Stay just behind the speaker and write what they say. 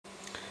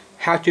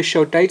how to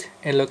show date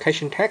and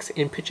location text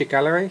in picture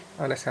gallery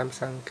on the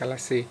Samsung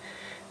Galaxy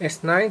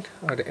S9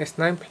 or the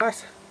S9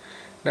 Plus.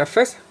 Now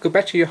first, go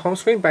back to your home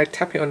screen by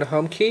tapping on the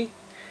home key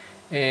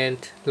and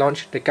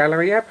launch the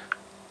gallery app.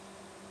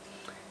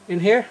 In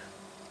here,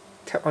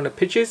 tap on the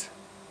pictures,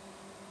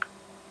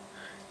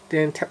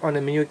 then tap on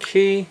the menu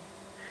key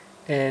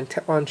and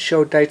tap on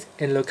show date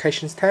and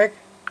locations tag.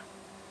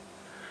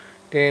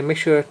 Then make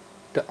sure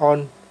the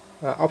on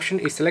option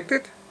is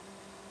selected.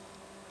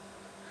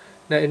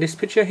 Now in this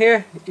picture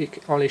here,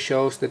 it only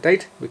shows the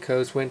date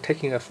because when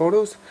taking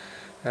photos,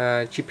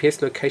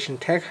 GPS location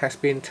tag has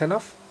been turned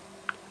off.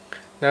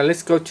 Now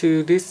let's go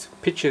to these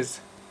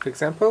pictures. For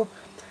example,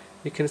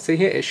 you can see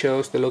here it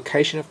shows the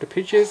location of the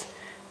pictures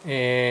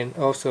and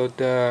also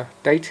the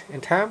date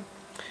and time.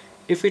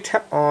 If we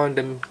tap on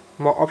the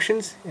more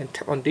options and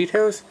tap on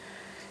details,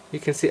 you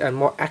can see a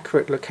more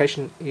accurate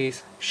location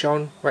is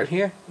shown right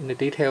here in the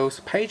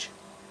details page.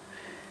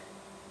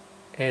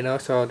 And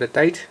also the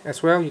date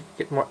as well, you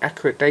get more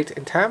accurate date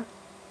and time.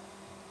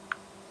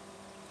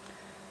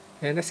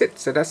 And that's it.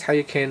 So that's how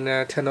you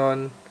can turn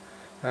on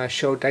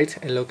show date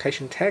and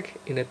location tag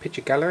in a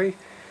picture gallery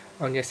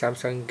on your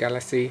Samsung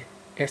Galaxy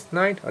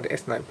S9 or the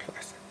S9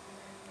 Plus.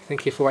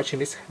 Thank you for watching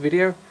this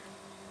video.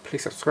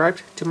 Please subscribe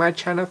to my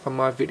channel for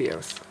more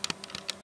videos.